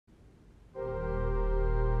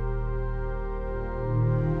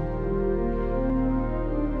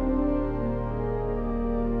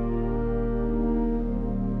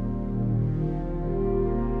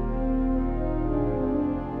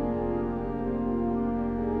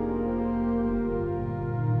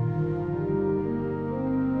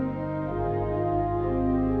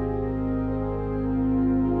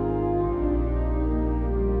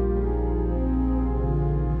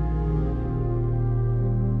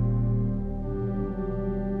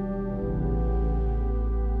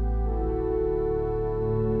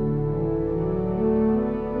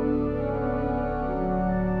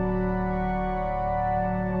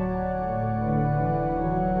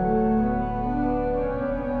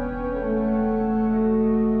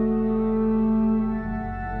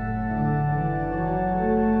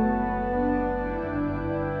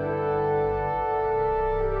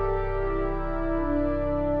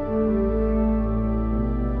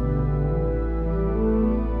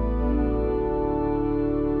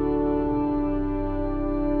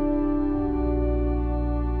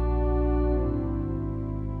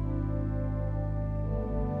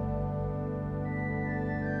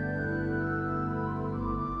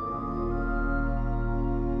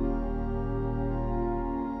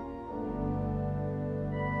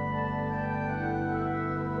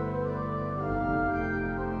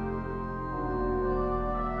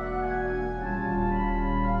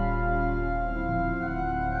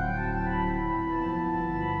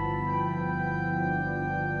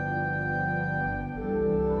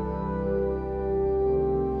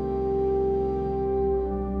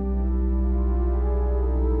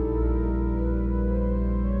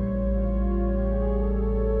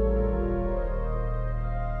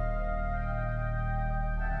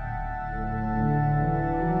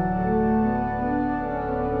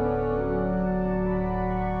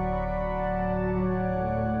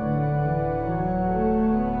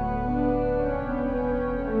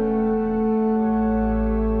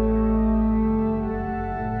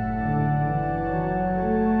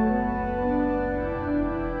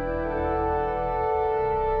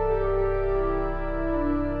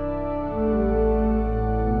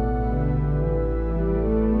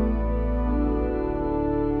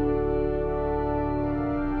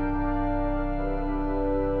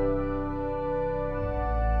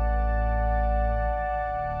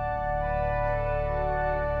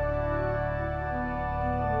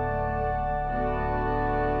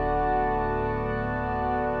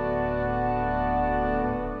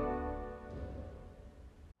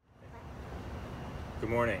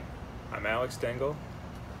morning. I'm Alex Dengel.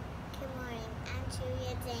 Good morning. I'm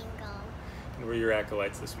Julia Dengel. And we're your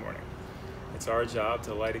acolytes this morning. It's our job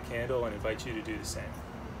to light a candle and invite you to do the same.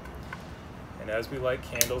 And as we light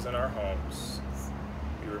candles in our homes,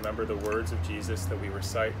 we remember the words of Jesus that we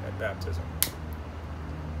recite at baptism.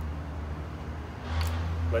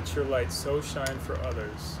 Let your light so shine for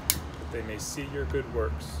others that they may see your good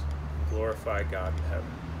works and glorify God in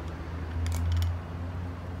heaven.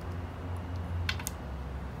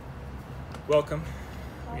 Welcome.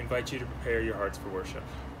 We invite you to prepare your hearts for worship.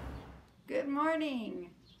 Good morning.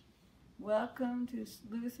 Welcome to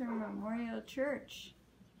Lutheran Memorial Church.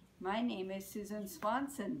 My name is Susan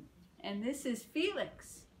Swanson, and this is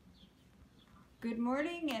Felix. Good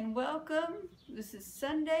morning and welcome. This is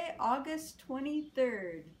Sunday, August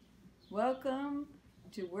 23rd. Welcome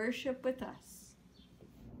to worship with us.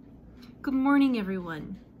 Good morning,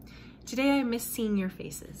 everyone. Today I miss seeing your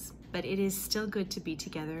faces, but it is still good to be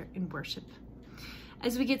together in worship.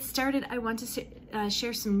 As we get started, I want to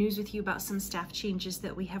share some news with you about some staff changes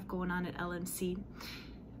that we have going on at LMC.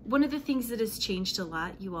 One of the things that has changed a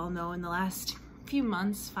lot, you all know, in the last few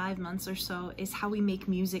months, 5 months or so, is how we make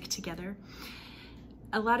music together.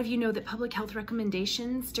 A lot of you know that public health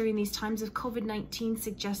recommendations during these times of COVID-19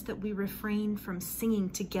 suggest that we refrain from singing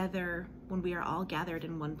together when we are all gathered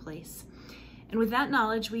in one place. And with that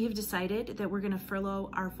knowledge, we have decided that we're going to furlough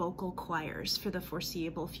our vocal choirs for the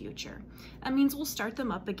foreseeable future. That means we'll start them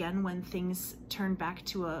up again when things turn back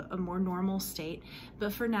to a more normal state,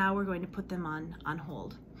 but for now we're going to put them on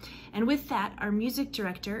hold. And with that, our music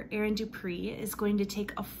director, Aaron Dupree, is going to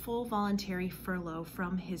take a full voluntary furlough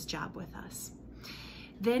from his job with us.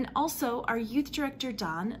 Then also, our youth director,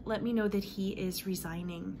 Don, let me know that he is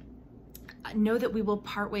resigning. Know that we will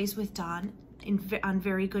part ways with Don on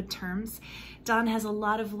very good terms. Don has a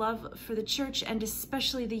lot of love for the church and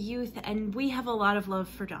especially the youth, and we have a lot of love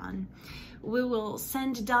for Don. We will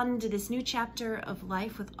send Don into this new chapter of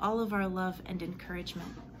life with all of our love and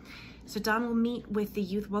encouragement. So Don will meet with the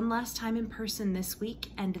youth one last time in person this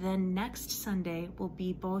week, and then next Sunday will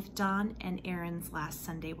be both Don and Aaron's last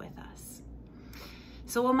Sunday with us.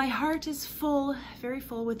 So while my heart is full, very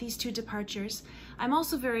full with these two departures, I'm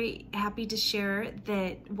also very happy to share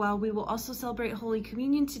that while we will also celebrate Holy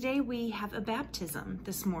Communion today, we have a baptism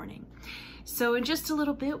this morning. So in just a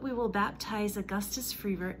little bit, we will baptize Augustus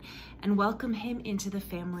Freevert and welcome him into the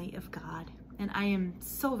family of God. And I am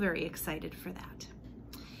so very excited for that.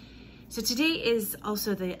 So today is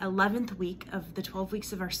also the 11th week of the 12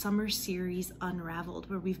 weeks of our summer series, Unraveled,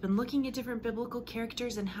 where we've been looking at different biblical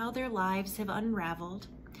characters and how their lives have unraveled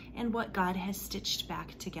and what God has stitched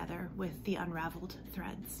back together with the unraveled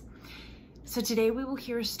threads. So today we will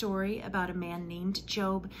hear a story about a man named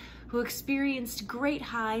Job who experienced great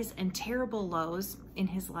highs and terrible lows in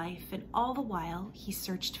his life, and all the while he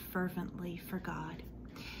searched fervently for God.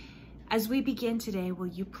 As we begin today, will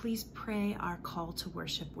you please pray our call to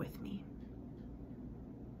worship with me?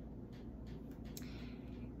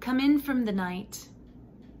 Come in from the night.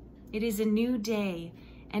 It is a new day,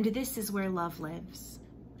 and this is where love lives.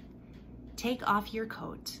 Take off your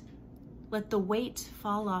coat. Let the weight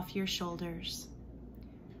fall off your shoulders.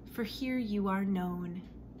 For here you are known.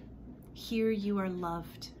 Here you are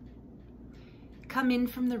loved. Come in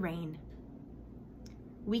from the rain.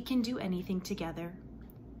 We can do anything together.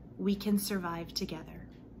 We can survive together.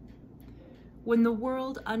 When the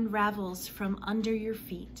world unravels from under your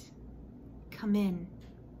feet, come in,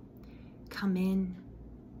 come in,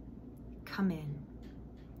 come in.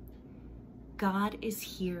 God is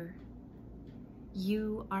here.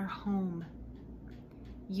 You are home.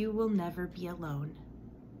 You will never be alone.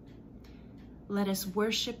 Let us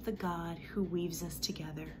worship the God who weaves us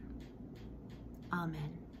together.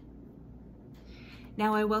 Amen.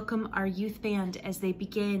 Now I welcome our youth band as they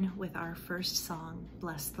begin with our first song,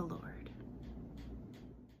 Bless the Lord.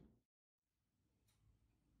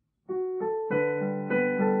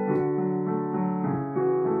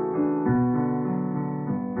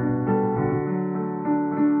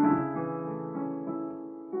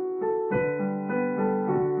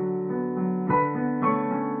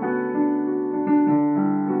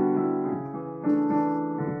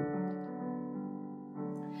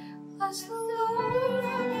 Bless the Lord,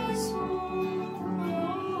 my soul,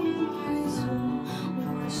 my soul,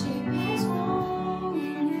 worship His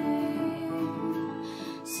holy name.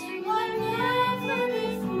 Sing like never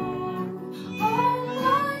before, all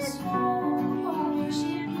my soul, I'll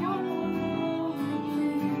worship Your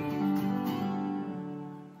holy name.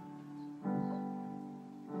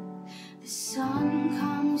 The sun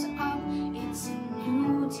comes up, it's a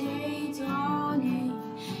new day dawning.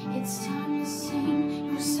 It's time to sing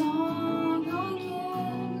your song again.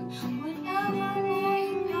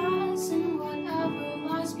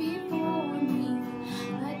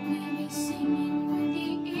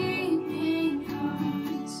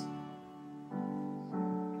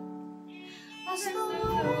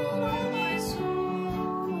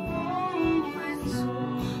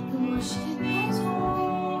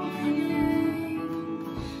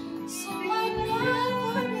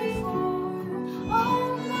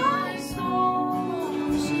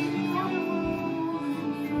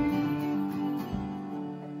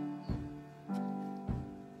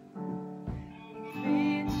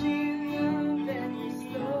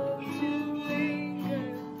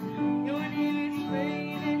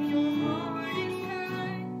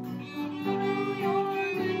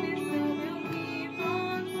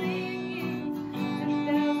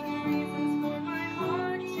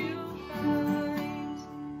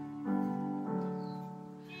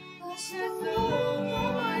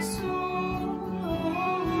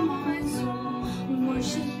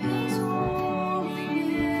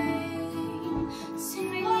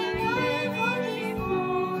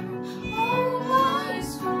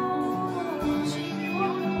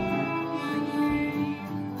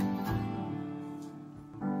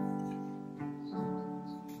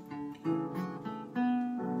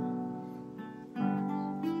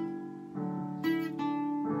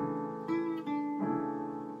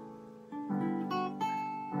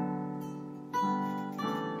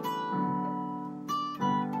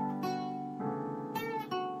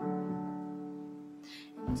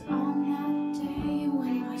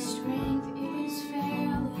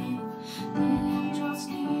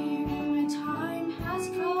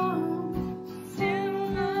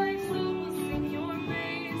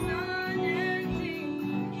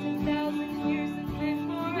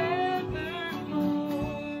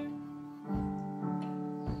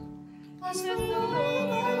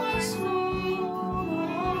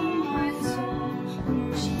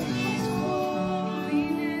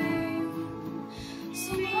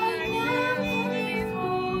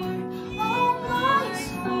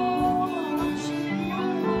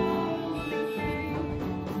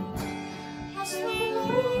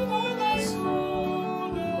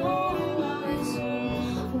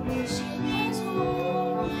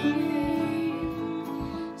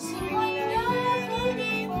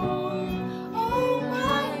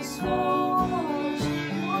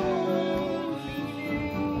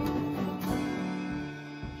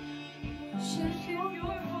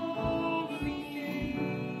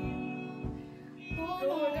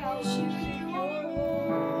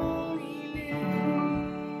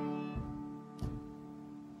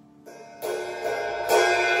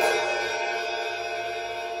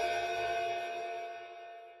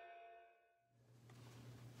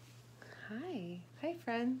 Hi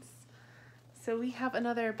friends. So we have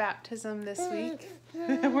another baptism this week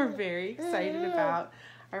that we're very excited about.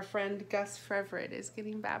 Our friend Gus Frevert is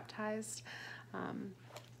getting baptized.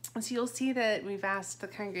 So you'll see that we've asked the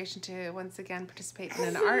congregation to once again participate in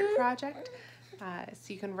an art project.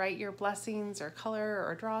 So you can write your blessings or color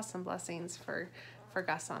or draw some blessings for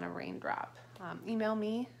Gus on a raindrop. Email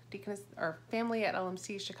me, deaconess or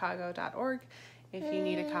family@lmcchicago.org if you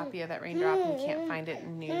need a copy of that raindrop and can't find it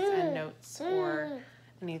in news and notes or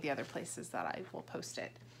any of the other places that I will post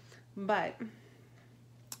it. But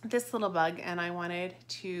this little bug, and I wanted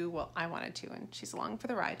to, and she's along for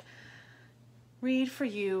the ride, read for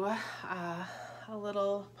you a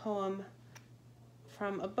little poem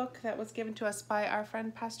from a book that was given to us by our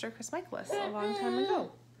friend Pastor Chris Michaelis a long time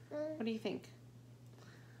ago. What do you think?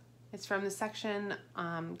 It's from the section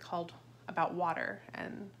called About Water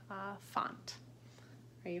and Font.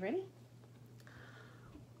 Are you ready?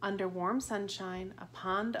 Under warm sunshine, a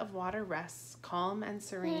pond of water rests, calm and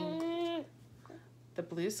serene. The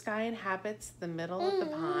blue sky inhabits the middle of the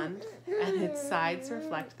pond, and its sides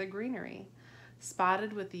reflect the greenery.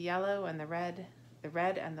 Spotted with the yellow and the red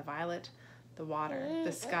and the violet, the water,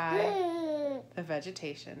 the sky, the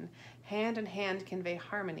vegetation, hand in hand convey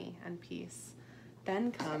harmony and peace.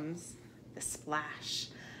 Then comes the splash,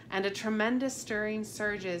 and a tremendous stirring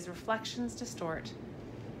surges, reflections distort,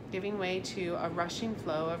 giving way to a rushing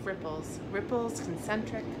flow of ripples, ripples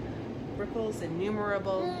concentric, ripples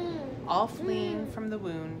innumerable, all fleeing from the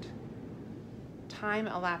wound. Time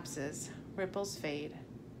elapses, ripples fade,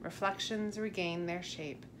 reflections regain their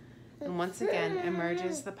shape, and once again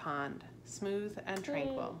emerges the pond, smooth and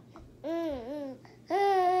tranquil.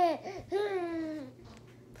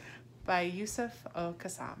 By Yusuf O.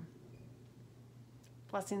 Qassam.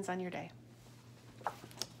 Blessings on your day.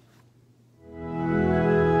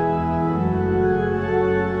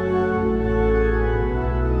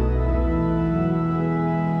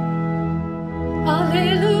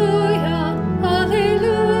 Alleluia,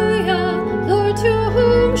 Alleluia, Lord, to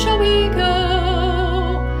whom shall we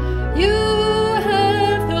go? You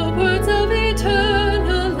have the words of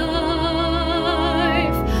eternal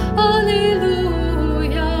life.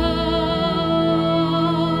 Alleluia.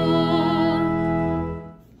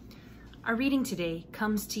 Our reading today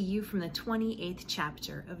comes to you from the 28th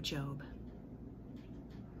chapter of Job.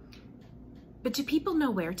 But do people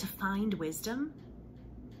know where to find wisdom?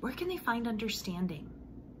 Where can they find understanding?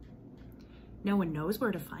 No one knows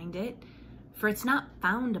where to find it, for it's not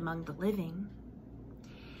found among the living.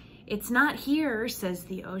 It's not here, says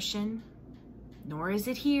the ocean, nor is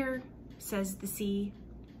it here, says the sea.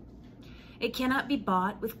 It cannot be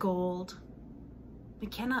bought with gold. It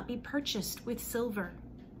cannot be purchased with silver.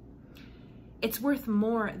 It's worth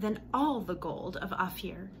more than all the gold of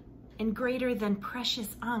Ophir, and greater than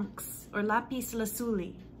precious onyx or lapis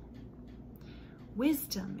lazuli.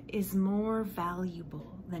 Wisdom is more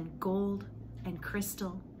valuable than gold, and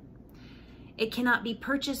crystal. It cannot be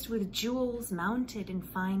purchased with jewels mounted in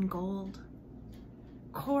fine gold.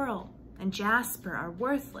 Coral and jasper are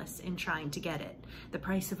worthless in trying to get it. The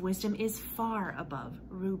price of wisdom is far above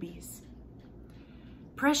rubies.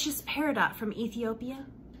 Precious peridot from Ethiopia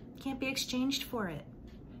can't be exchanged for it.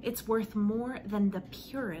 It's worth more than the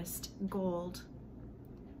purest gold.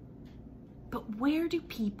 But where do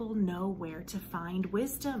people know where to find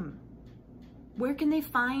wisdom? Where can they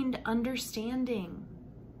find understanding?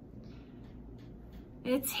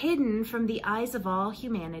 It's hidden from the eyes of all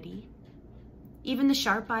humanity. Even the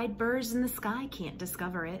sharp-eyed birds in the sky can't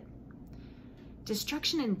discover it.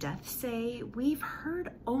 Destruction and death say we've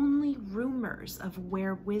heard only rumors of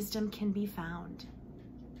where wisdom can be found.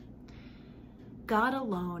 God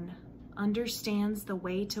alone understands the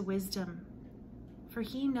way to wisdom, for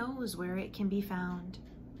he knows where it can be found.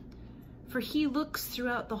 For he looks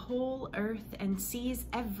throughout the whole earth and sees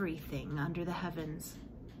everything under the heavens.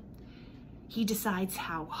 He decides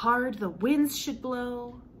how hard the winds should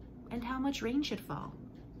blow and how much rain should fall.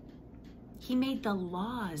 He made the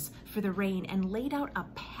laws for the rain and laid out a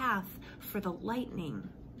path for the lightning.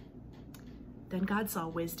 Then God saw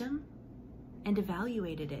wisdom and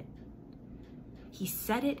evaluated it. He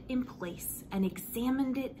set it in place and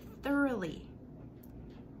examined it thoroughly.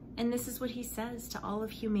 And this is what he says to all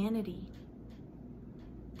of humanity.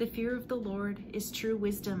 The fear of the Lord is true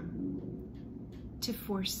wisdom. To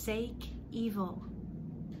forsake evil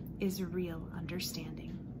is real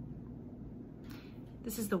understanding.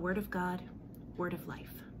 This is the word of God, word of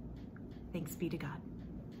life. Thanks be to God.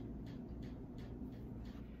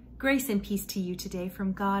 Grace and peace to you today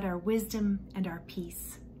from God, our wisdom and our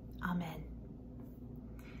peace. Amen.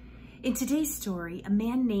 In today's story, a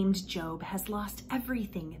man named Job has lost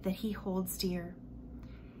everything that he holds dear.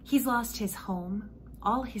 He's lost his home,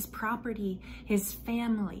 all his property, his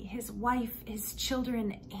family, his wife, his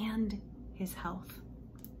children, and his health.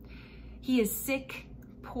 He is sick,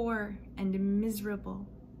 poor, and miserable.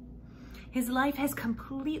 His life has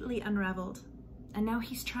completely unraveled, and now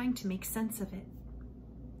he's trying to make sense of it.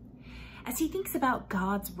 As he thinks about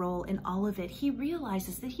God's role in all of it, he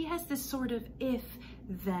realizes that he has this sort of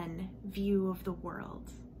if-then view of the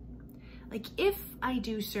world. Like, if I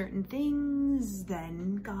do certain things,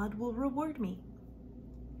 then God will reward me.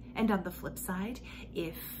 And on the flip side,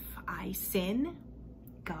 if I sin,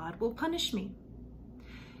 God will punish me.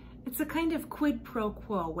 It's a kind of quid pro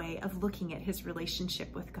quo way of looking at his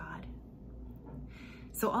relationship with God.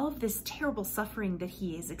 So all of this terrible suffering that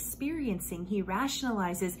he is experiencing, he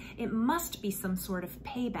rationalizes it must be some sort of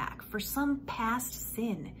payback for some past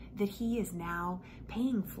sin that he is now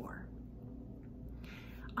paying for.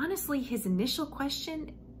 Honestly, his initial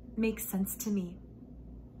question makes sense to me.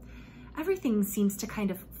 Everything seems to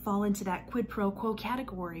kind of fall into that quid pro quo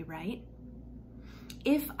category, right?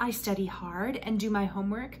 If I study hard and do my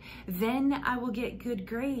homework, then I will get good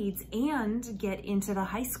grades and get into the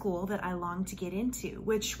high school that I long to get into,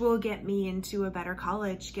 which will get me into a better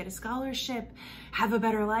college, get a scholarship, have a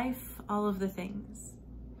better life, all of the things.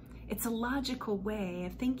 It's a logical way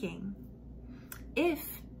of thinking.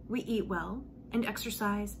 If we eat well and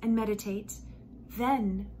exercise and meditate,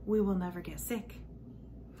 then we will never get sick.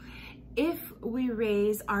 If we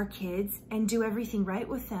raise our kids and do everything right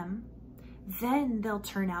with them, then they'll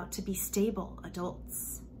turn out to be stable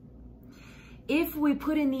adults. If we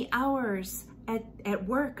put in the hours at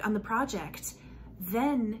work on the project,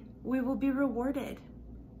 then we will be rewarded.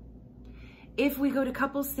 If we go to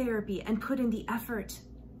couples therapy and put in the effort,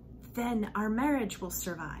 then our marriage will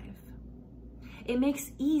survive. It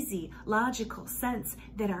makes easy, logical sense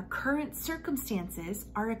that our current circumstances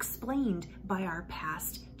are explained by our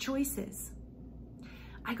past choices.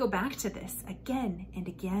 I go back to this again and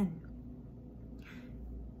again.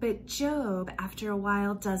 But Job, after a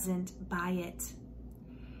while, doesn't buy it.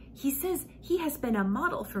 He says he has been a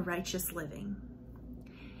model for righteous living.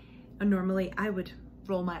 And normally, I would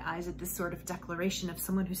roll my eyes at this sort of declaration of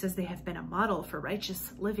someone who says they have been a model for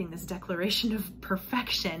righteous living, this declaration of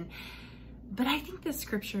perfection. But I think this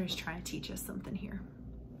scripture is trying to teach us something here.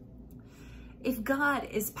 If God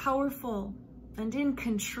is powerful and in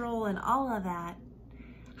control and all of that,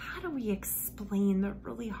 how do we explain the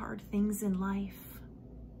really hard things in life?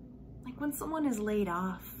 Like when someone is laid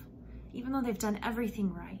off, even though they've done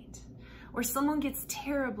everything right, or someone gets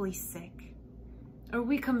terribly sick, or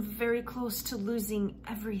we come very close to losing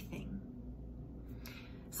everything.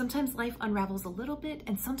 Sometimes life unravels a little bit,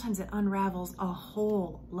 and sometimes it unravels a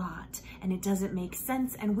whole lot, and it doesn't make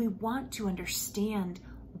sense, and we want to understand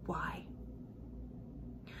why.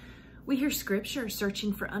 We hear scripture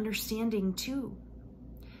searching for understanding too.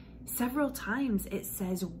 Several times it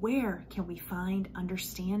says, where can we find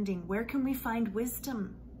understanding? Where can we find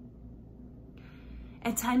wisdom?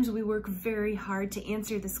 At times we work very hard to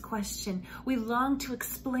answer this question. We long to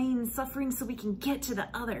explain suffering so we can get to the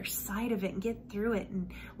other side of it and get through it.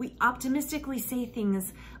 And we optimistically say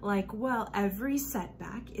things like, well, every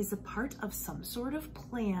setback is a part of some sort of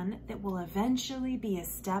plan that will eventually be a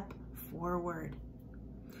step forward.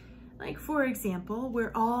 Like, for example,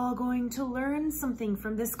 we're all going to learn something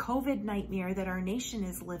from this COVID nightmare that our nation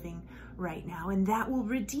is living right now, and that will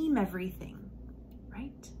redeem everything,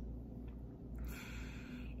 right?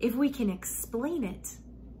 If we can explain it,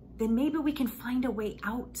 then maybe we can find a way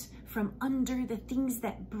out from under the things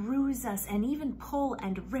that bruise us and even pull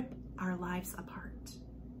and rip our lives apart.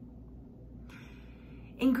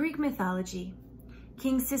 In Greek mythology,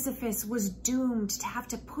 King Sisyphus was doomed to have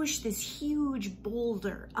to push this huge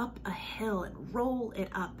boulder up a hill and roll it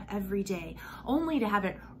up every day, only to have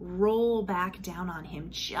it roll back down on him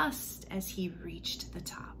just as he reached the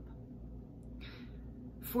top.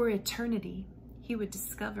 For eternity, he would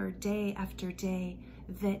discover day after day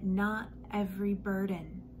that not every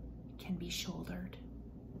burden can be shouldered.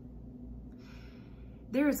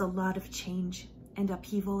 There is a lot of change and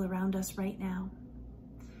upheaval around us right now.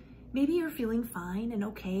 Maybe you're feeling fine and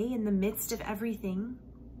okay in the midst of everything,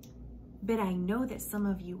 but I know that some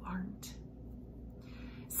of you aren't.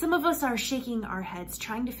 Some of us are shaking our heads,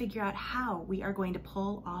 trying to figure out how we are going to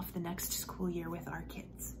pull off the next school year with our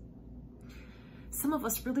kids. Some of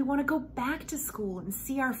us really want to go back to school and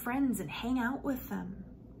see our friends and hang out with them.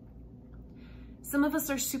 Some of us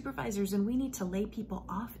are supervisors and we need to lay people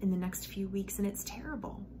off in the next few weeks, and it's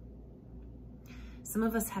terrible. Some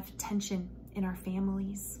of us have tension in our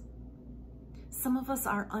families. Some of us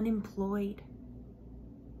are unemployed.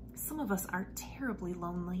 Some of us are terribly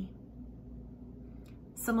lonely.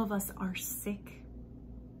 Some of us are sick.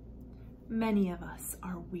 Many of us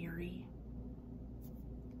are weary.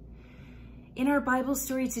 In our Bible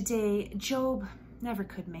story today, Job never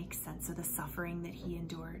could make sense of the suffering that he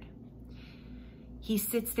endured. He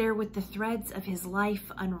sits there with the threads of his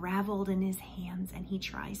life unraveled in his hands, and he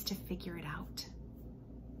tries to figure it out.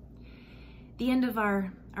 The end of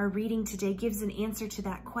our reading today gives an answer to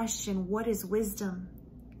that question, what is wisdom?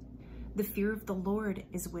 The fear of the Lord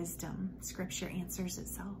is wisdom. Scripture answers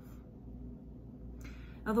itself.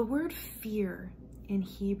 Now the word fear in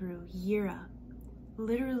Hebrew, yira,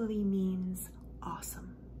 literally means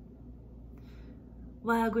awesome.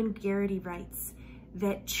 Lyle Garrity writes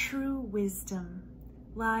that true wisdom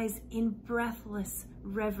lies in breathless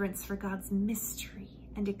reverence for God's mystery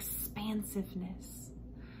and expansiveness,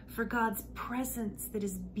 for God's presence that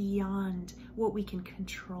is beyond what we can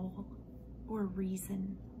control or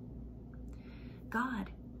reason. God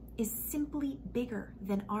is simply bigger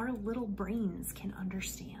than our little brains can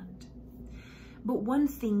understand. But one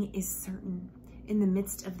thing is certain in the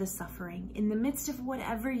midst of the suffering, in the midst of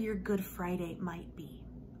whatever your Good Friday might be,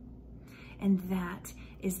 and that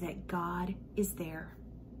is that God is there.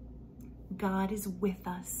 God is with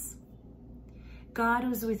us. God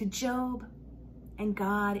was with Job, and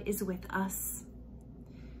God is with us.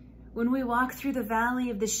 When we walk through the valley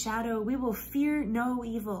of the shadow, we will fear no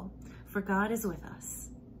evil, for God is with us,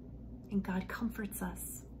 and God comforts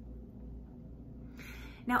us.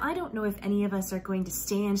 Now, I don't know if any of us are going to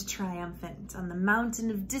stand triumphant on the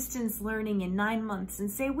mountain of distance learning in 9 months and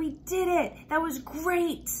say, we did it, that was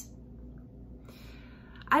great.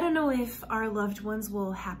 I don't know if our loved ones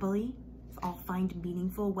will happily all find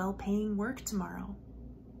meaningful, well-paying work tomorrow.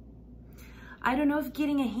 I don't know if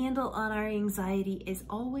getting a handle on our anxiety is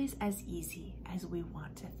always as easy as we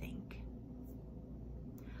want to think.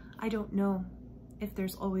 I don't know if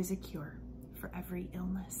there's always a cure for every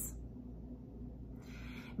illness.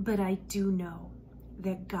 But I do know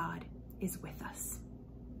that God is with us.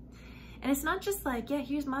 And it's not just like, yeah,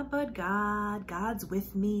 here's my bud God, God's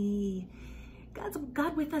with me.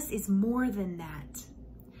 God with us is more than that.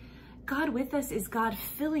 God with us is God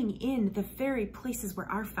filling in the very places where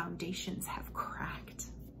our foundations have cracked.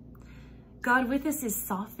 God with us is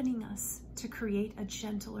softening us to create a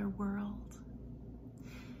gentler world.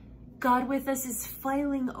 God with us is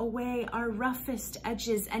filing away our roughest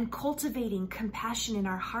edges and cultivating compassion in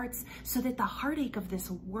our hearts so that the heartache of this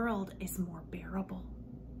world is more bearable.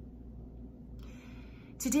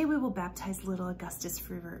 Today we will baptize little Augustus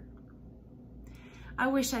Frevert. I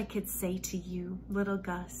wish I could say to you, little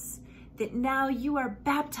Gus, that now you are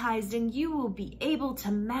baptized and you will be able to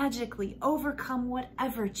magically overcome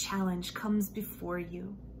whatever challenge comes before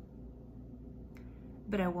you.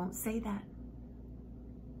 But I won't say that.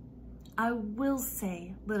 I will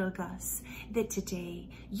say, little Gus, that today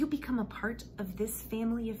you become a part of this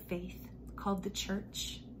family of faith called the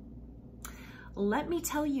church. Let me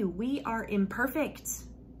tell you, we are imperfect,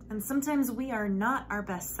 and sometimes we are not our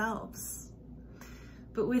best selves.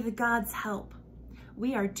 But with God's help,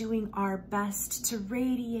 we are doing our best to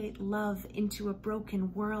radiate love into a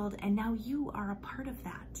broken world, and now you are a part of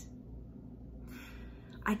that.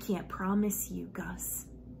 I can't promise you, Gus,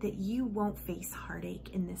 that you won't face heartache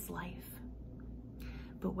in this life.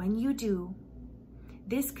 But when you do,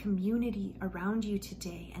 this community around you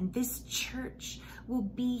today and this church will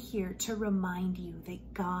be here to remind you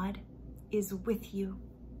that God is with you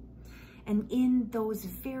and in those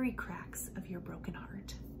very cracks of your broken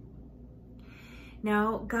heart.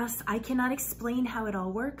 Now, Gus, I cannot explain how it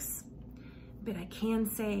all works, but I can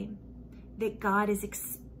say that God is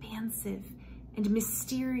expansive and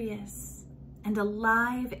mysterious and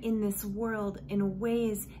alive in this world in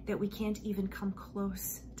ways that we can't even come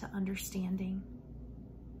close to understanding.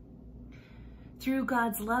 Through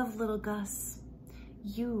God's love, little Gus,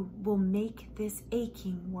 you will make this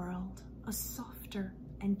aching world a softer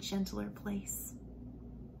and gentler place.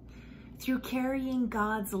 Through carrying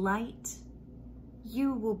God's light,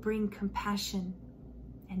 you will bring compassion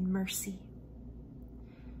and mercy.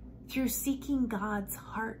 Through seeking God's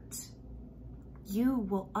heart, you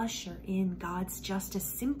will usher in God's justice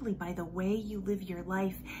simply by the way you live your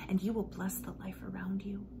life, and you will bless the life around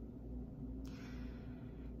you.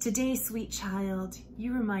 Today, sweet child,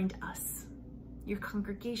 you remind us, your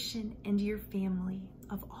congregation, and your family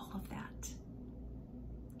of all of that.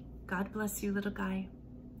 God bless you, little guy,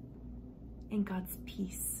 and God's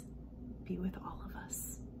peace be with all of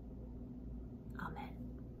us. Amen.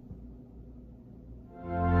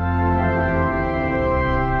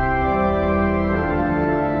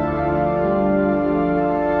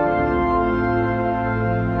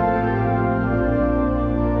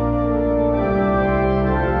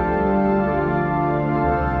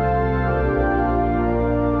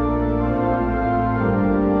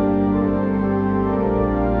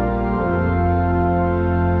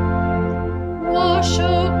 Wash,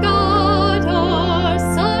 O God, our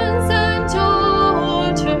sons and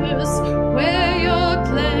daughters, where your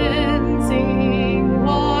cleansing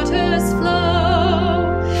waters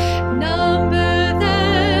flow. Number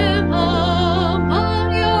them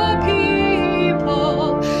among your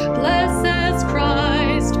people, blessed as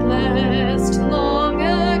Christ blessed long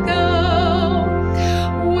ago.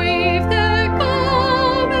 Weave their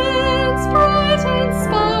garments bright and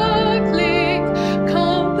sparkling,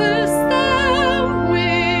 compass them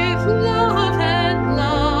with love and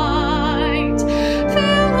light.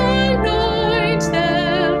 Fill, anoint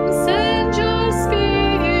them, send your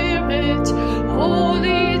Spirit,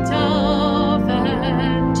 holy dove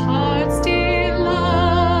and heart's delight.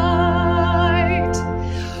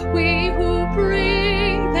 We who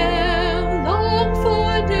bring them long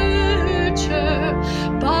for nurture,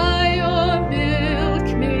 by your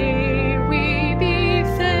milk may we be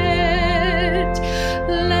fed.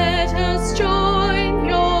 Let us join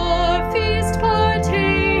your feast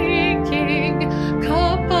partaking,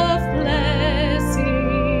 cup of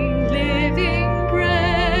blessing, living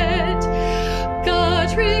bread.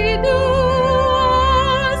 God, renew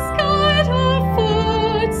us, guide our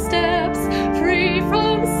footsteps, free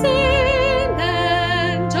from sin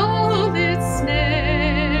and all its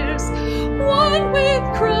snares. One with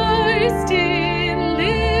Christ in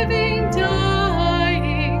living,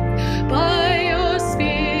 dying, by your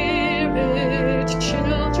Spirit,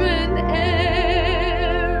 children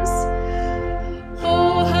heirs.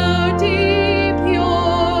 Oh, how deep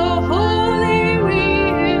your holy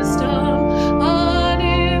wisdom,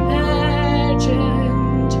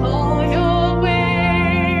 unimagined all your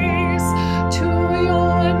ways. To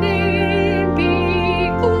your name be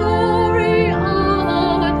glory,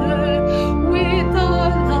 honor, with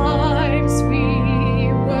our lives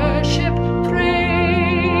we worship,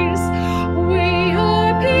 praise. We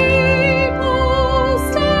are people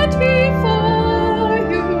stand before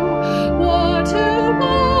you, water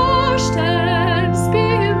washed and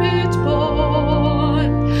spirit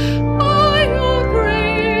born. By your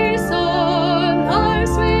grace our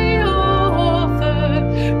lives we offer,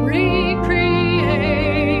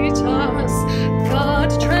 recreate us, God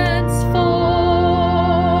transform.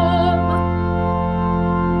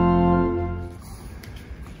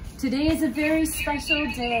 Today is a very special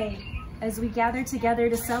day as we gather together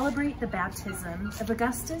to celebrate the baptism of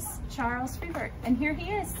Augustus Charles Freebert. And here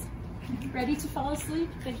he is, ready to fall asleep,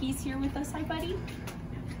 but he's here with us. Hi, buddy.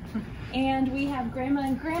 And we have grandma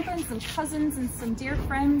and grandpa and some cousins and some dear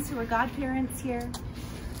friends who are godparents here.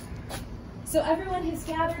 So everyone has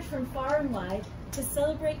gathered from far and wide to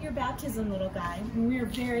celebrate your baptism, little guy, and we are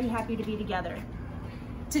very happy to be together.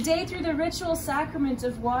 Today, through the ritual sacrament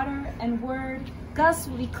of water and word, Gus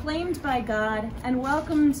will be claimed by God and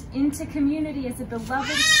welcomed into community as a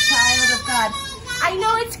beloved child of God. I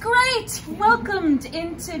know, it's great! Welcomed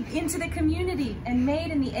into the community and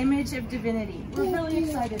made in the image of divinity. We're really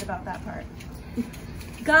excited about that part.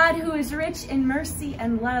 God, who is rich in mercy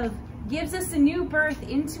and love, gives us a new birth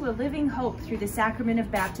into a living hope through the sacrament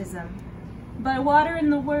of baptism. By water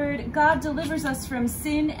and the word, God delivers us from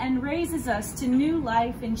sin and raises us to new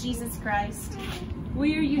life in Jesus Christ.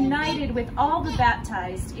 We are united with all the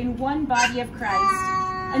baptized in one body of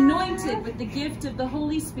Christ, anointed with the gift of the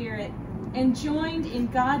Holy Spirit, and joined in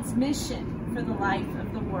God's mission for the life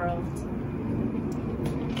of the world.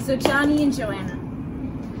 So Johnny and Joanna,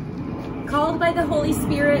 called by the Holy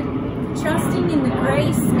Spirit, trusting in the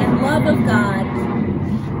grace and love of God,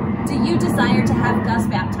 do you desire to have Gus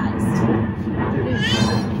baptized?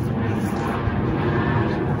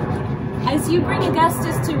 As you bring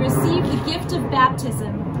Augustus to receive the gift of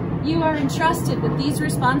baptism, you are entrusted with these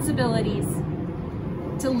responsibilities: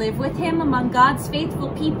 to live with him among God's faithful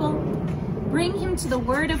people, bring him to the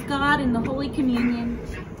Word of God in the Holy Communion,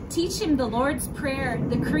 teach him the Lord's Prayer,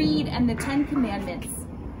 the Creed, and the 10 Commandments,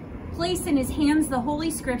 place in his hands the Holy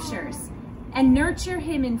Scriptures, and nurture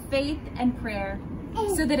him in faith and prayer,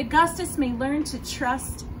 so that Augustus may learn to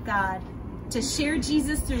trust God, to share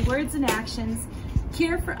Jesus through words and actions,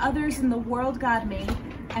 care for others in the world God made,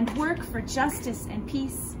 and work for justice and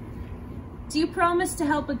peace. Do you promise to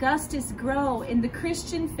help Augustus grow in the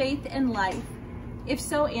Christian faith and life? If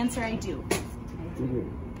so, answer, I do.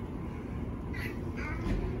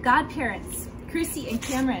 Godparents, Chrissy and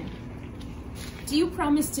Cameron, do you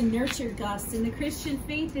promise to nurture Gus in the Christian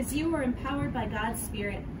faith as you are empowered by God's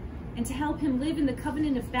Spirit, and to help him live in the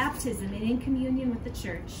covenant of baptism and in communion with the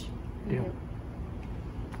church? Yeah.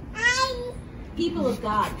 People of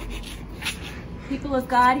God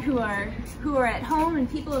who are at home, and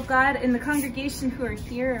people of God in the congregation who are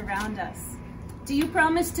here around us, do you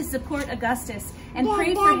promise to support Augustus and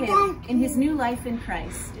pray for him in his new life in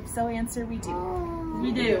Christ? If so, answer, we do.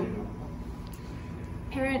 We do.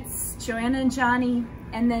 Parents, Joanna and Johnny,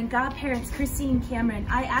 and then godparents, Chrissy and Cameron,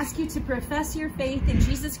 I ask you to profess your faith in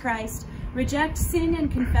Jesus Christ, reject sin,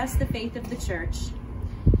 and confess the faith of the church.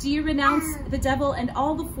 Do you renounce the devil and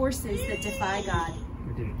all the forces that defy God?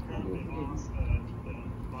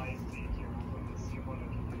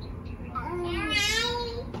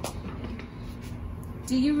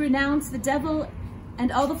 Do you renounce the devil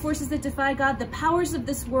and all the forces that defy God, the powers of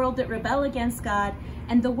this world that rebel against God,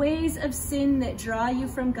 and the ways of sin that draw you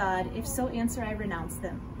from God? If so, answer, I renounce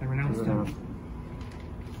them. I renounce them.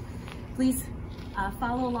 Please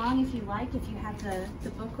follow along if you like, if you have the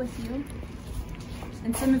book with you.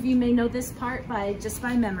 And some of you may know this part just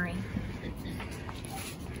by memory.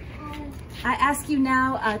 I ask you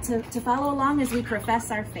now to follow along as we profess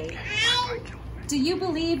our faith. Do you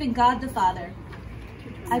believe in God the Father?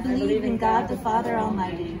 I believe in God the Father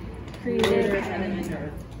Almighty, creator of heaven and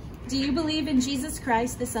earth. Do you believe in Jesus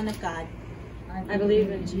Christ, the Son of God? I believe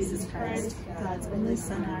in Jesus Christ, God's only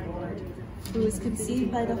Son, our Lord, who was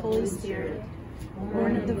conceived by the Holy Spirit,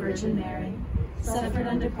 born of the Virgin Mary, suffered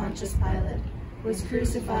under Pontius Pilate, was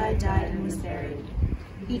crucified, died, and was buried.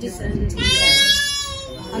 He descended to the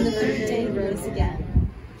earth. On the third day he rose again.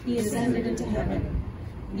 He ascended into heaven.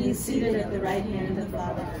 He is seated at the right hand of the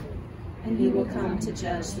Father, and he will come to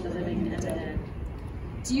judge the living and the dead.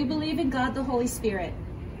 Do you believe in God the Holy Spirit?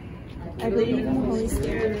 I believe in the Holy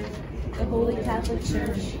Spirit, the Holy Catholic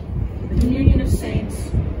Church, the communion of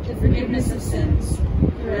saints, the forgiveness of sins,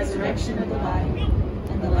 the resurrection of the body,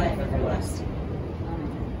 and the life everlasting.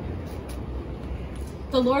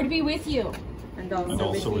 The Lord be with you. and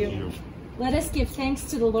also with you. Let us give thanks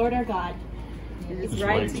to the Lord our God. It is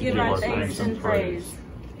right to give our thanks and praise.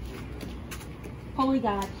 Holy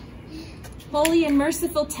God, holy and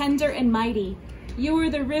merciful, tender and mighty, you are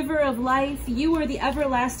the river of life. You are the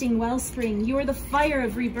everlasting wellspring. You are the fire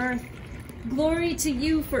of rebirth. Glory to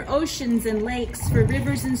you for oceans and lakes, for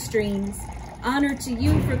rivers and streams. Honor to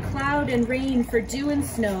you for cloud and rain, for dew and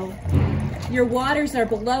snow. Your waters are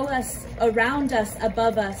below us, around us,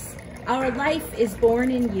 above us. Our life is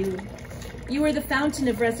born in you. You are the fountain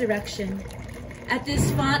of resurrection. At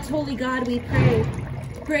this font, holy God, we pray.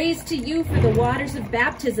 Praise to you for the waters of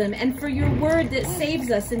baptism and for your word that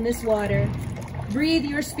saves us in this water. Breathe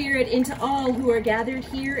your spirit into all who are gathered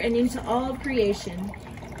here and into all of creation.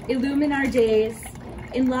 Illumine our days,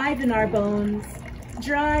 enliven our bones,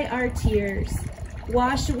 dry our tears,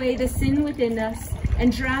 wash away the sin within us,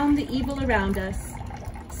 and drown the evil around us.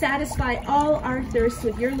 satisfy all our thirst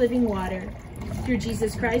with your living water. Through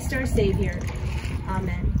Jesus Christ, our Savior.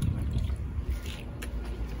 Amen.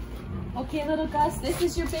 Okay, little Gus, this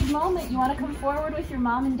is your big moment. You want to come forward with your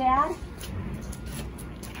mom and dad?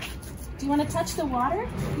 Do you want to touch the water?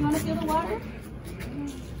 You want to feel the water?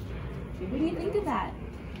 What do you think of that?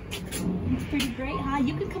 It's pretty great, huh?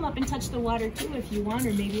 You can come up and touch the water too if you want,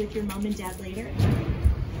 or maybe with your mom and dad later.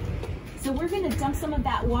 So we're going to dump some of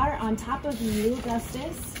that water on top of you,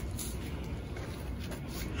 Augustus.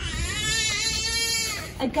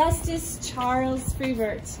 Augustus Charles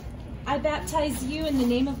Freevert, I baptize you in the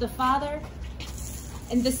name of the Father,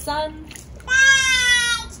 and the Son,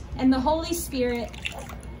 and the Holy Spirit,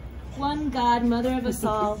 one God, Mother of us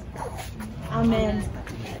all. Amen.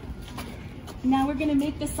 Now we're going to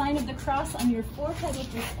make the sign of the cross on your forehead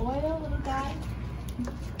with this oil, little guy.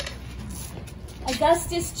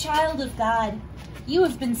 Augustus, child of God, you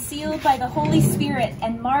have been sealed by the Holy Spirit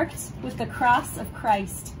and marked with the cross of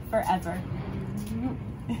Christ forever.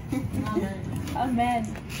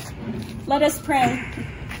 Amen. Let us pray.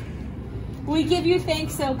 We give you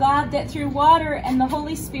thanks, O God, that through water and the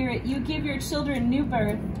Holy Spirit you give your children new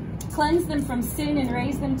birth, cleanse them from sin and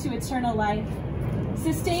raise them to eternal life.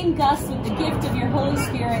 Sustain Gus with the gift of your Holy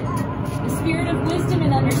Spirit, the spirit of wisdom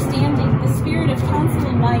and understanding, the spirit of counsel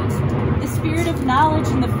and might, the spirit of knowledge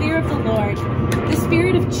and the fear of the Lord, the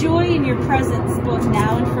spirit of joy in your presence, both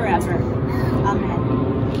now and forever. Amen.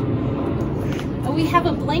 We have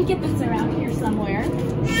a blanket that's around here somewhere.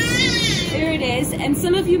 There it is. And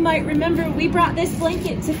some of you might remember we brought this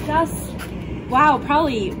blanket to Gus, wow,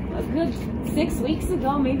 probably a good 6 weeks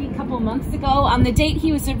ago, maybe a couple months ago, on the date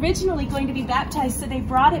he was originally going to be baptized. So they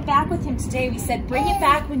brought it back with him today. We said, bring it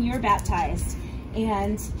back when you're baptized.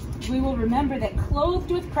 And we will remember that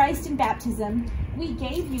clothed with Christ in baptism, we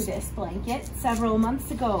gave you this blanket several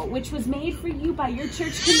months ago, which was made for you by your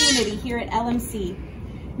church community here at LMC.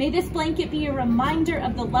 May this blanket be a reminder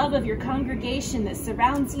of the love of your congregation that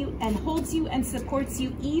surrounds you and holds you and supports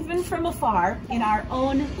you even from afar in our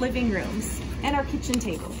own living rooms and our kitchen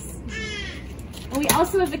tables. And we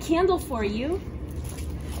also have a candle for you,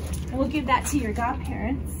 and we'll give that to your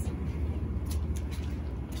godparents.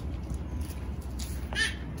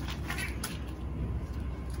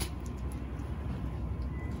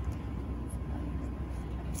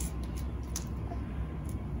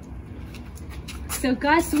 So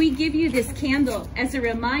Gus, we give you this candle as a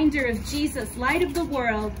reminder of Jesus, light of the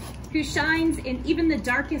world, who shines in even the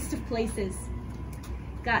darkest of places.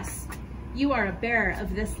 Gus, you are a bearer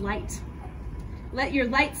of this light. Let your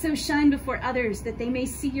light so shine before others that they may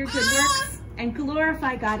see your good works and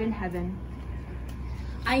glorify God in heaven.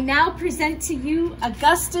 I now present to you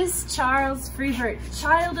Augustus Charles Freevert,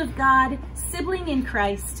 child of God, sibling in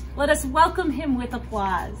Christ. Let us welcome him with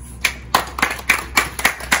applause.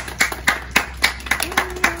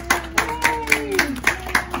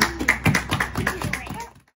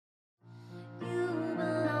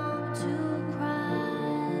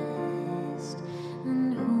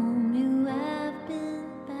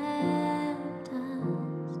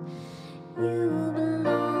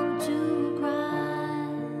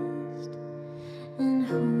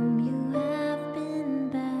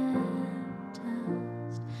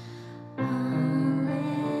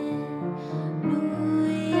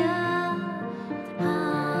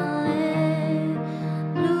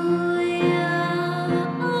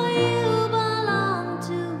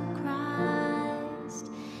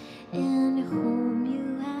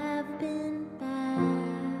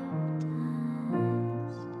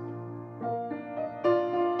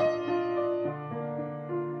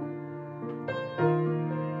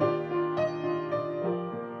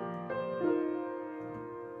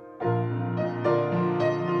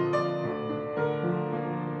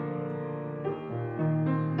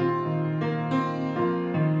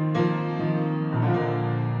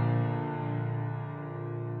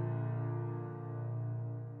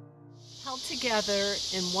 Together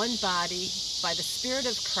in one body by the Spirit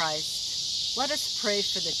of Christ, let us pray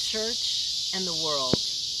for the church and the world,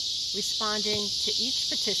 responding to each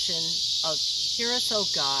petition of "Hear us, O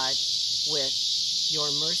God," with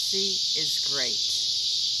 "Your mercy is great."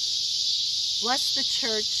 Bless the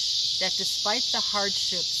church that despite the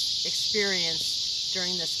hardships experienced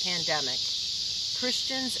during this pandemic,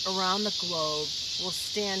 Christians around the globe will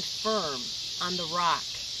stand firm on the rock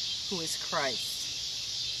who is Christ.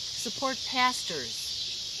 Support pastors,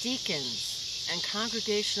 deacons, and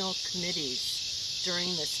congregational committees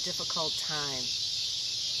during this difficult time.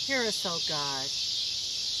 Hear us, O God.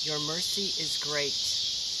 Your mercy is great.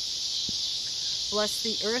 Bless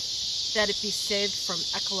the earth that it be saved from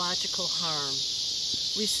ecological harm.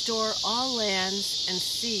 Restore all lands and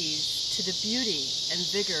seas to the beauty and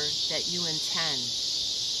vigor that you intend.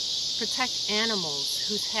 Protect animals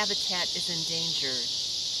whose habitat is endangered.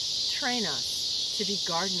 Train us to be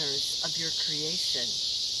gardeners of your creation.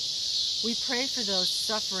 We pray for those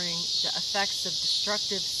suffering the effects of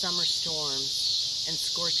destructive summer storms and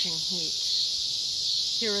scorching heat.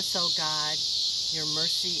 Hear us, O God, your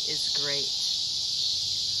mercy is great.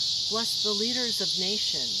 Bless the leaders of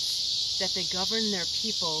nations, that they govern their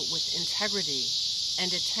people with integrity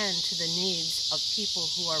and attend to the needs of people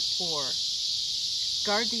who are poor.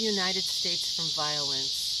 Guard the United States from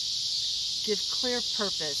violence. Give clear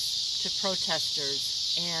purpose to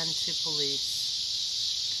protesters and to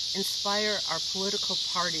police. Inspire our political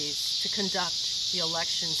parties to conduct the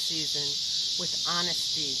election season with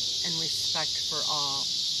honesty and respect for all.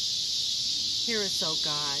 Hear us, O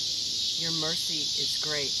God, your mercy is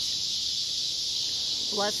great.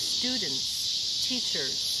 Bless students,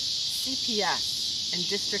 teachers, CPS, and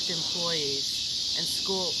district employees and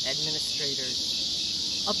school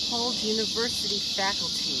administrators. Uphold university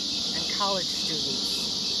faculty and college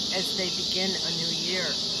students as they begin a new year.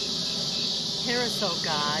 Hear us, O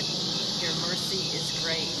God, your mercy is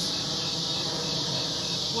great.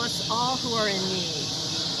 Bless all who are in need,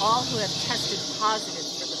 all who have tested positive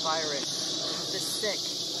for the virus, the sick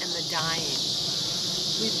and the dying.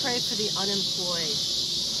 We pray for the unemployed,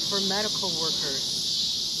 for medical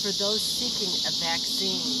workers, for those seeking a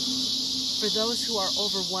vaccine, for those who are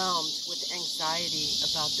overwhelmed with anxiety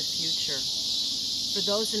about the future, for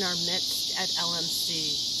those in our midst at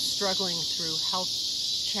LMC struggling through health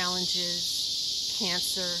challenges,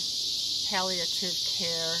 cancer, palliative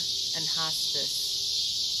care, and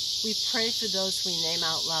hospice. We pray for those we name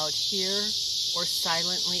out loud here or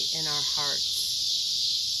silently in our hearts.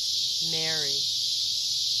 Mary,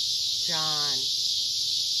 John,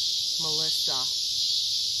 Melissa.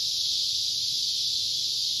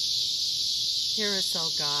 Hear us, O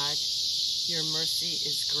God, your mercy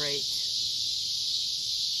is great.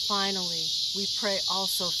 Finally, we pray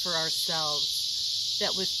also for ourselves,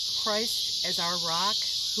 that with Christ as our rock,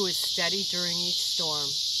 who is steady during each storm.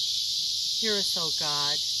 Hear us, O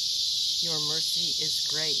God, your mercy is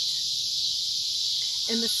great.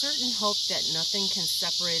 In the certain hope that nothing can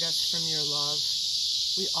separate us from your love,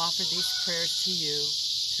 we offer these prayers to you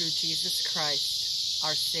through Jesus Christ,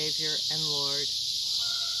 our Savior and Lord.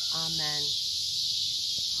 Amen.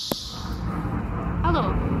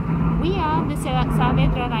 Hello, we are the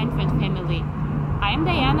Saavedra Reinfeldt family. I am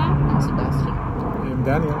Diana. I'm Sebastian. I am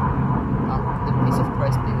Daniel. The peace of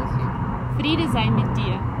Christ be with you. Friede sei mit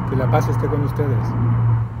dir. Que la paz esté con ustedes.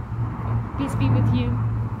 Peace be with you.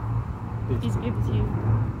 Peace be with you.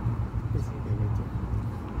 Peace be with you.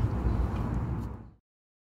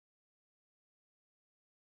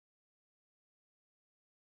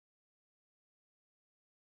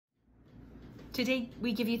 Today,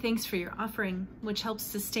 we give you thanks for your offering, which helps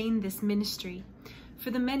sustain this ministry. For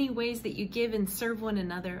the many ways that you give and serve one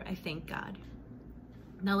another, I thank God.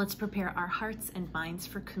 Now let's prepare our hearts and minds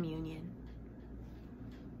for communion.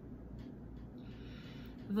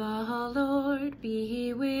 The Lord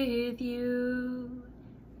be with you,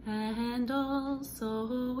 and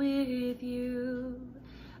also with you.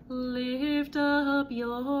 Lift up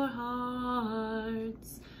your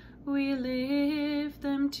hearts. We lift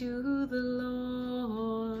them to the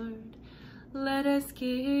Lord. Let us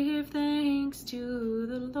give thanks to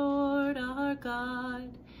the Lord our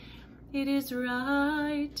God. It is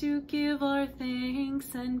right to give our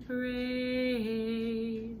thanks and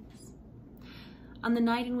praise. On the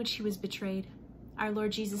night in which he was betrayed, our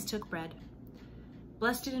Lord Jesus took bread,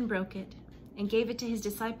 blessed it and broke it, and gave it to his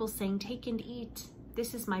disciples, saying, "Take and eat.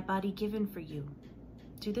 This is my body given for you.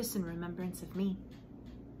 Do this in remembrance of me."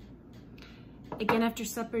 Again, after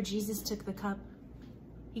supper, Jesus took the cup.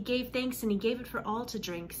 He gave thanks and he gave it for all to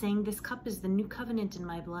drink, saying, "This cup is the new covenant in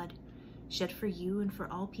my blood, shed for you and for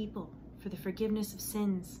all people, for the forgiveness of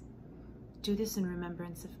sins. Do this in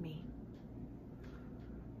remembrance of me."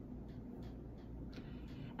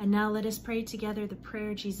 And now let us pray together the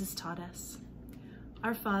prayer Jesus taught us.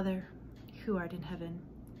 Our Father, who art in heaven,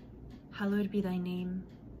 hallowed be thy name.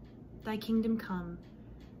 Thy kingdom come,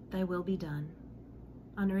 thy will be done,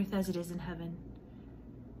 on earth as it is in heaven.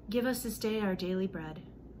 Give us this day our daily bread,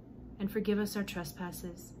 and forgive us our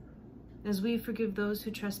trespasses, as we forgive those who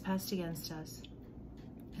trespass against us.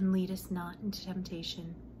 And lead us not into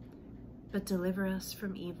temptation, but deliver us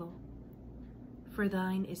from evil. For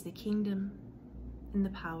thine is the kingdom, and the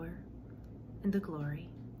power, and the glory,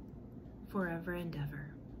 forever and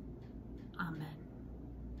ever. Amen.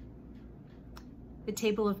 The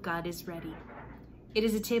table of God is ready. It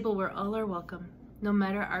is a table where all are welcome, No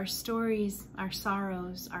matter our stories, our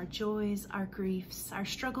sorrows, our joys, our griefs, our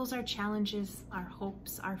struggles, our challenges, our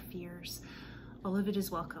hopes, our fears, all of it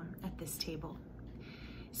is welcome at this table.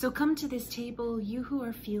 So come to this table, you who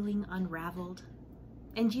are feeling unraveled,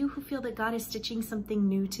 and you who feel that God is stitching something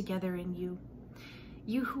new together in you.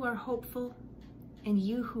 You who are hopeful, and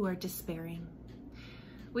you who are despairing.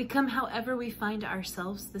 We come however we find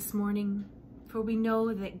ourselves this morning, for we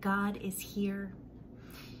know that God is here.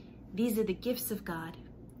 These are the gifts of God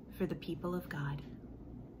for the people of God.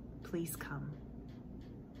 Please come.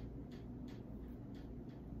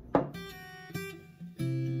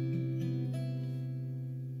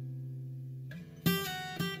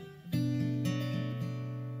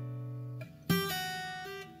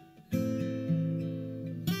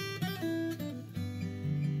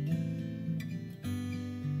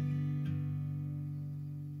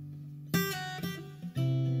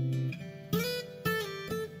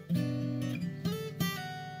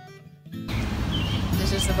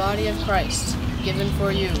 This is the body of Christ, given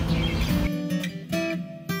for you.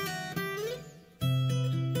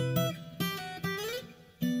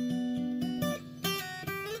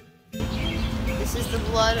 This is the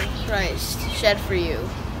blood of Christ, shed for you.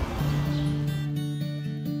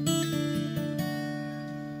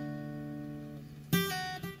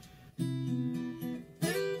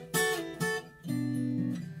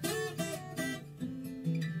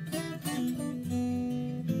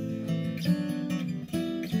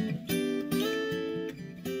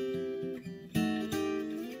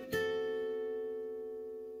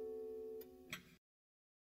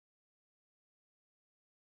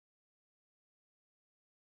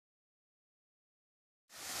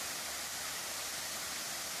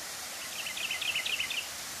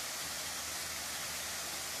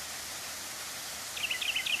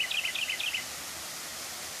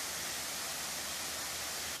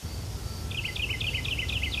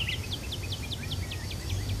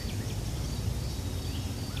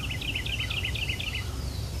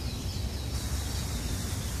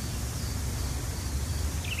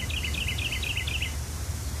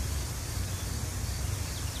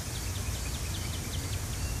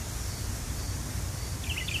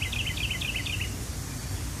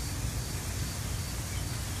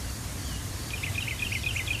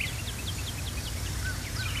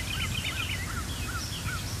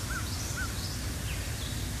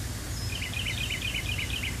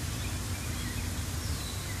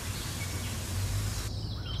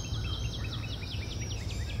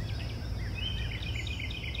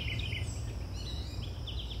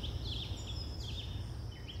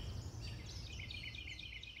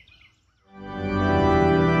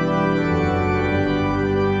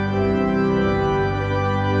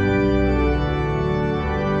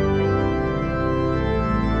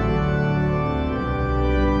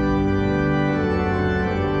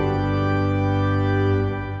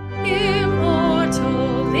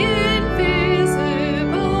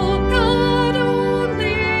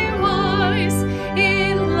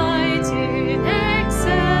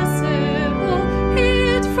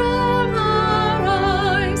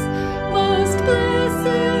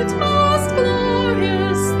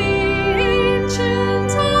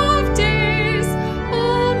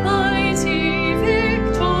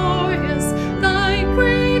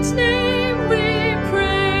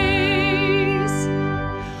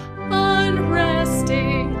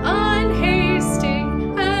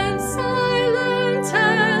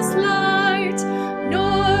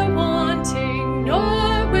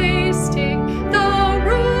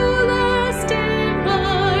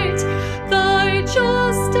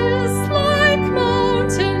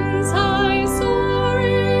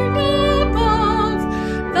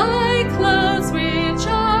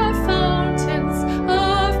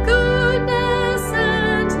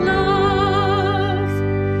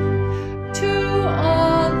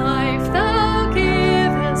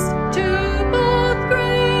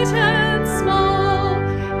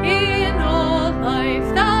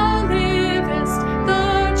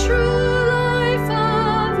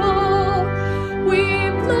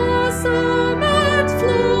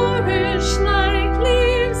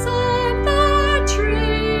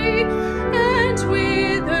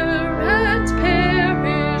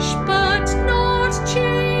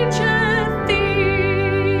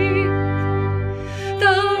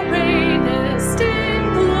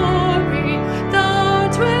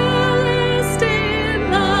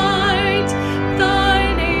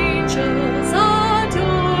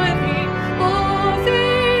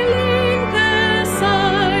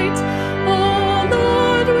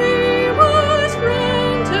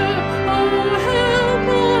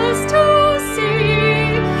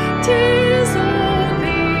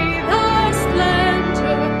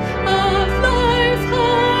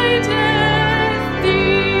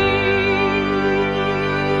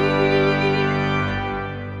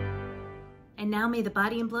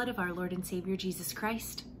 body and blood of our Lord and Savior Jesus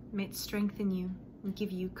Christ, may it strengthen you and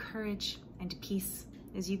give you courage and peace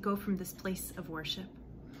as you go from this place of worship.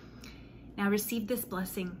 Now receive this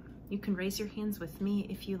blessing. You can raise your hands with me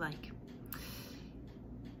if you like.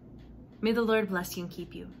 May the Lord bless you and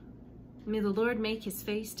keep you. May the Lord make his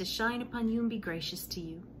face to shine upon you and be gracious to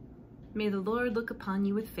you. May the Lord look upon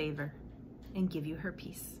you with favor and give you her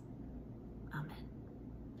peace.